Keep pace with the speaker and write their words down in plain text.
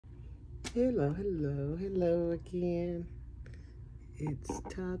Hello, hello, hello again. It's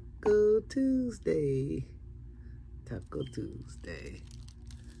Taco Tuesday. Taco Tuesday.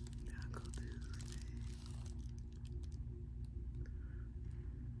 Taco Tuesday.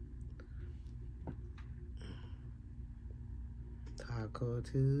 Taco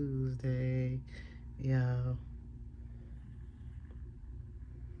Tuesday. Y'all.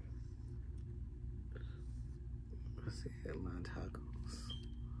 Let's see my tacos.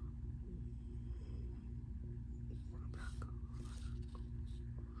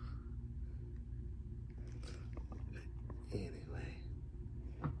 Anyway.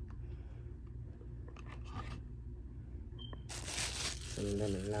 Some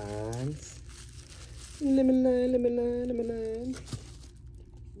lemon limes. Lemon lime, lemon lime, lemon lime.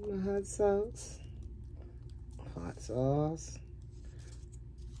 My hot sauce. Hot sauce.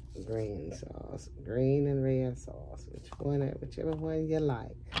 Green sauce. Green and red sauce. Whichever one you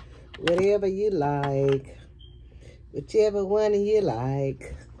like. Whatever you like. Whichever one you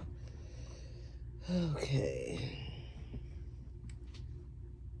like. Okay.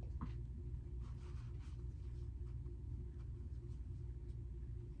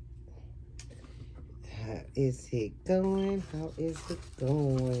 How is it going? How is it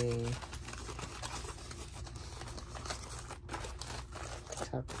going?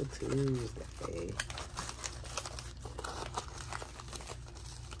 Taco Tuesday.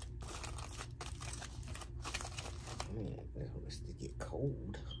 Man, that wants to get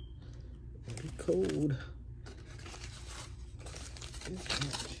cold. It'll be cold.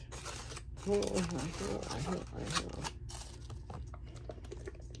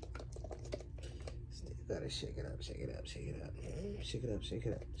 Still gotta shake it up, shake it up, shake it up. Shake it up, shake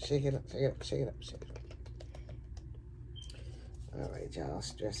it up, shake it up, shake it up, shake it up, shake it up. All right, y'all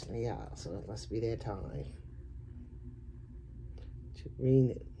stressing me out, so it must be that time to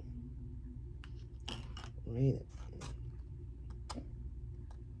read it. Read it.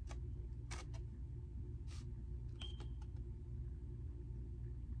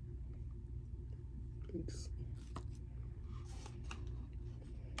 Oops.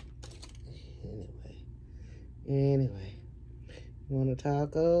 Anyway, you want a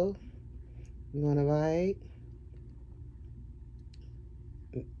taco? You want a bite?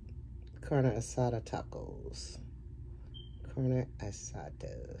 Carne asada tacos. Carne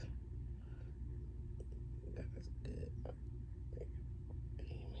asada. That is good. Amen.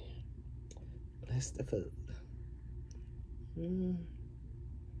 Bless the food.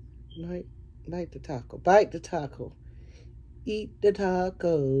 Bite the taco. Bite the taco. Eat the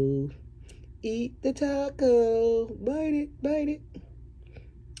taco. Eat the taco. Bite it. Bite it.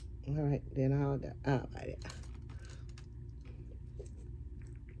 All right, then I'll bite it.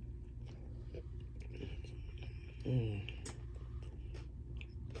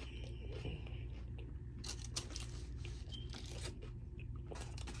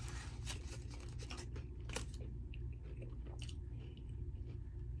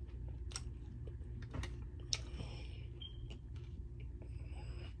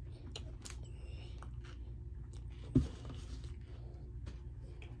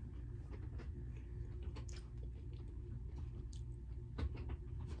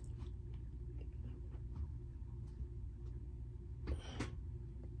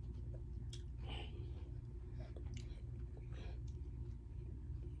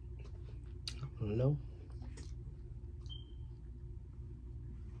 No.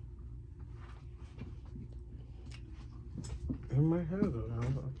 In my head,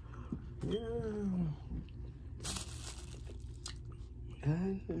 yeah.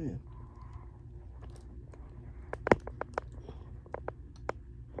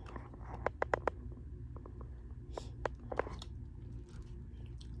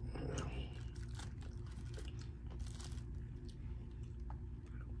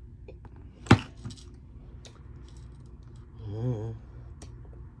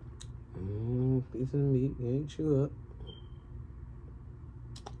 Piece of meat, ain't chew up.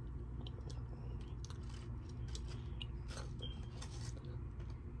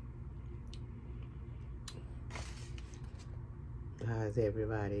 How's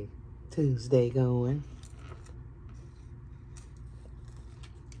everybody Tuesday going?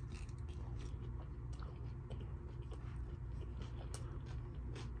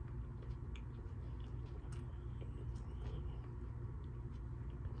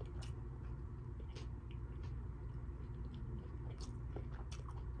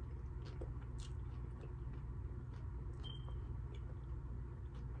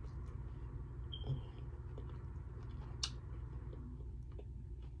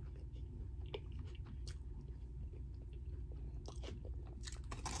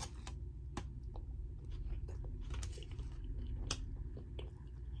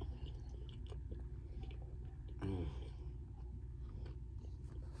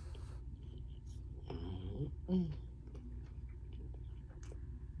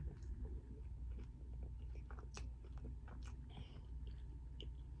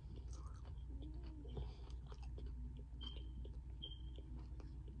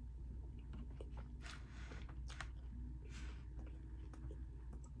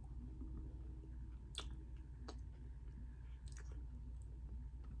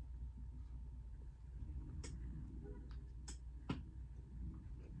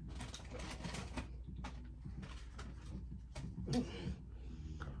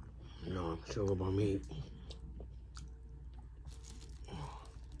 Sugar bomb meat.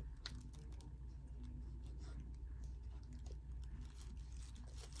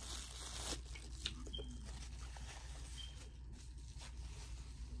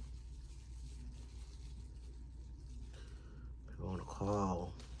 People want to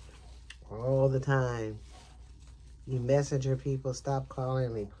call all the time. You messenger people, stop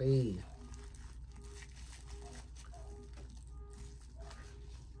calling me, please.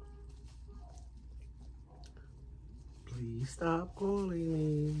 Please stop calling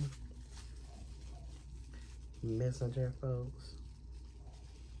me. Messenger folks.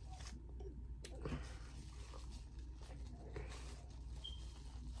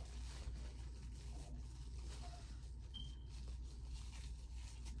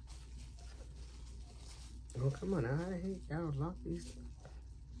 Oh, come on, how the heck y'all lock these,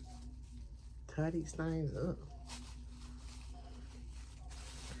 tie these things up?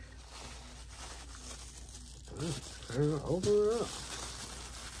 Open it up.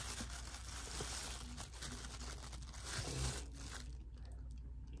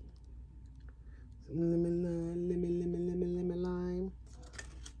 Some lemon lime.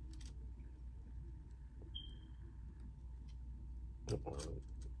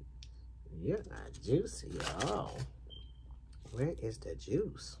 You're not juicy at all. Where is the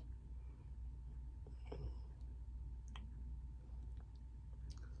juice?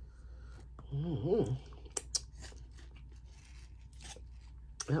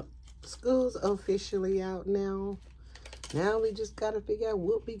 Yep, school's officially out now. Now we just gotta figure out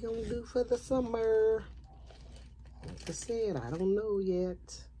what we gonna do for the summer. Like I said, I don't know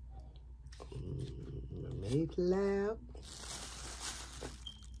yet. Maybe lab.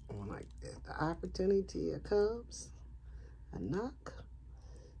 Like the opportunity comes, a knock.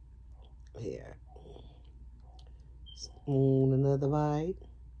 Here. Spoon another bite.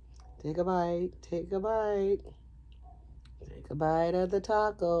 Take a bite. Take a bite. Take a bite of the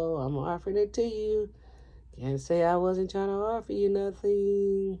taco. I'm offering it to you. Can't say I wasn't trying to offer you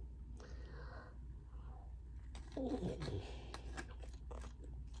nothing.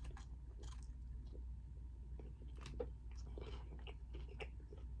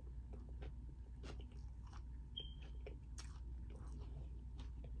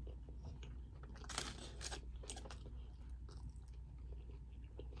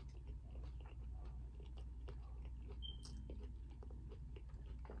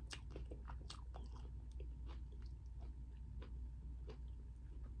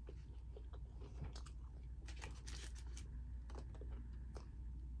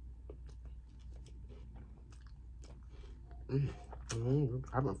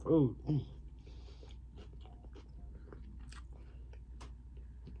 Having food.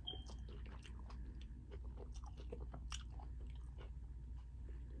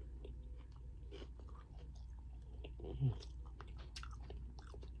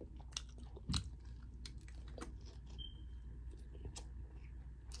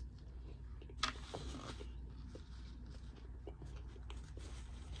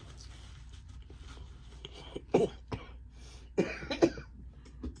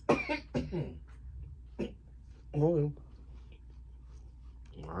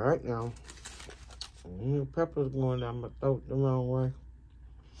 All right now. The pepper's going down my throat the wrong way.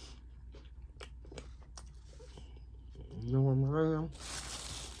 You know what I'm saying?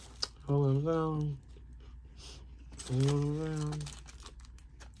 Hold it down. Hold it down.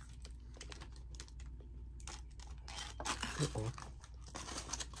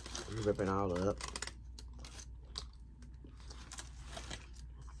 I'm ripping all up.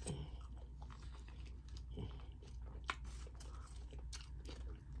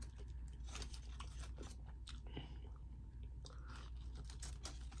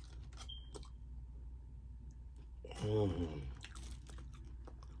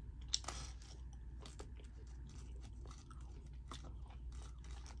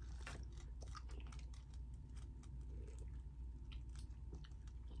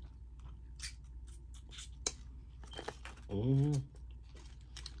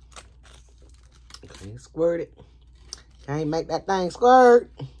 Can't squirt it. Can't make that thing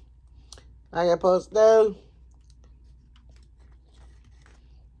squirt like you're supposed to do.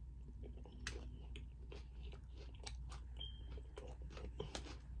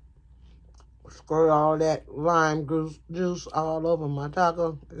 Squirt all that lime juice all over my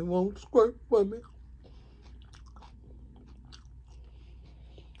taco. It won't squirt for me.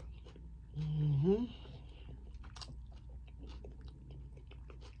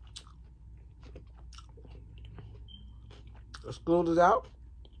 School is out.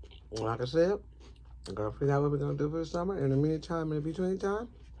 Like I said, I gotta figure out what we're gonna do for the summer. In the meantime, in the between time,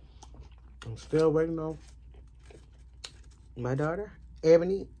 I'm still waiting on my daughter,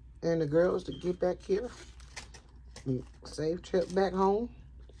 Ebony, and the girls to get back here. Safe trip back home.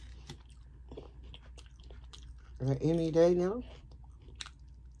 Any day now.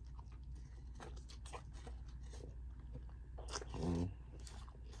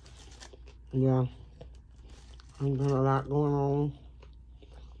 Yeah. I've got a lot going on.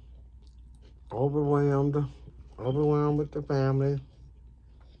 Overwhelmed with the family.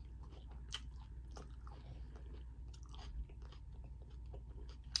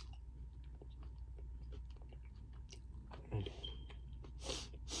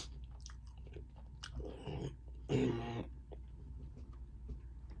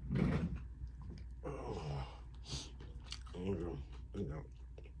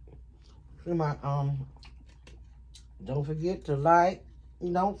 Don't forget to like.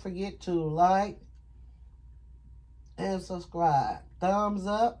 Don't forget to like and subscribe. Thumbs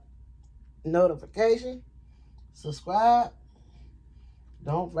up, notification, subscribe.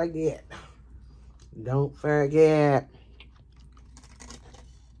 Don't forget. Don't forget.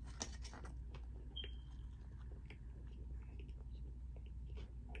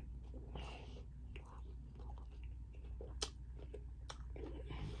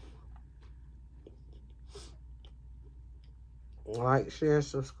 Like, share,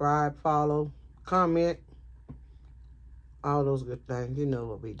 subscribe, follow, comment. All those good things. You know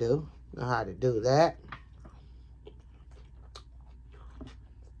what we do. Know how to do that.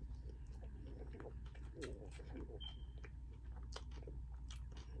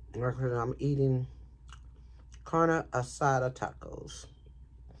 I'm eating carne asada tacos.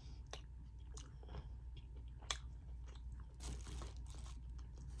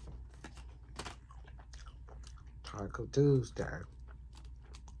 Taco Tuesday.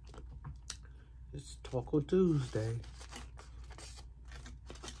 It's Taco Tuesday.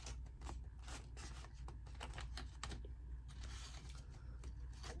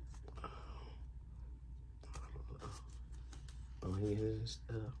 Onions.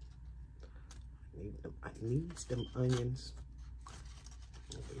 I need them onions.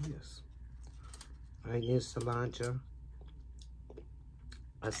 Yes. Onions, cilantro,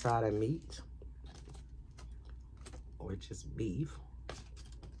 asada meat, which is beef.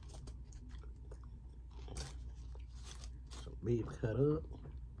 Some beef cut up.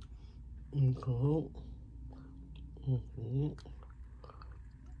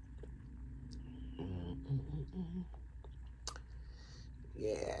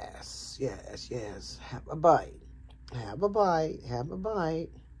 Yes, yes, yes. Have a bite. Have a bite. Have a bite.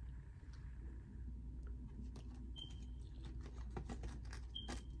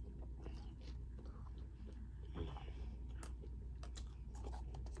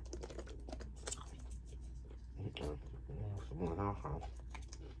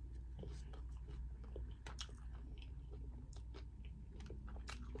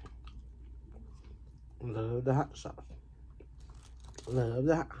 Love the hot sauce. Love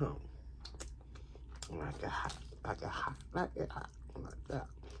that hot. Like it hot. Like it hot. Like it hot. Like that.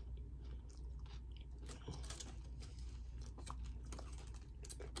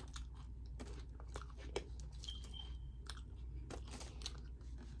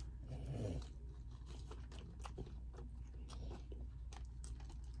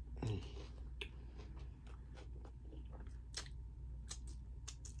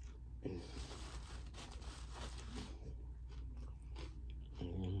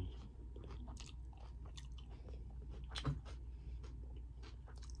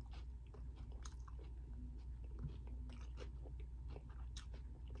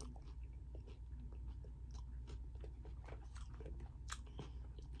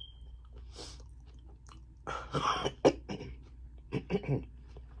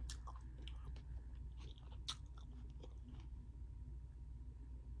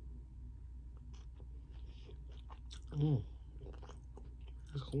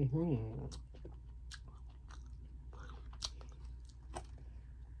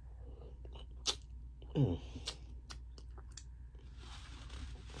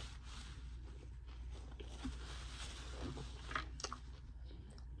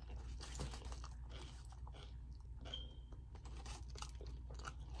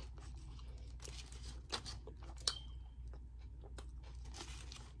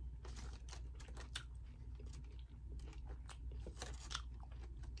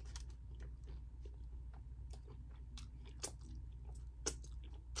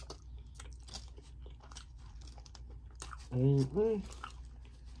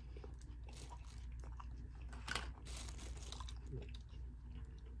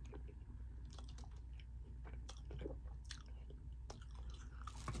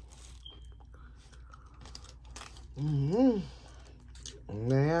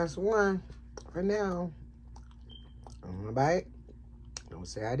 Last one for now. Want a bite? Don't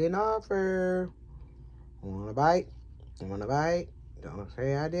say I didn't offer. Want a bite? Want a bite? Don't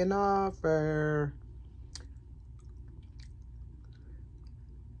say I didn't offer.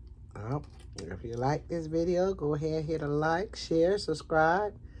 Oh, if you like this video, go ahead, hit a like, share,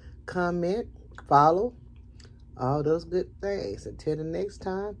 subscribe, comment, follow. All those good things. Until the next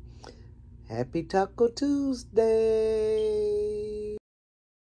time, happy Taco Tuesday.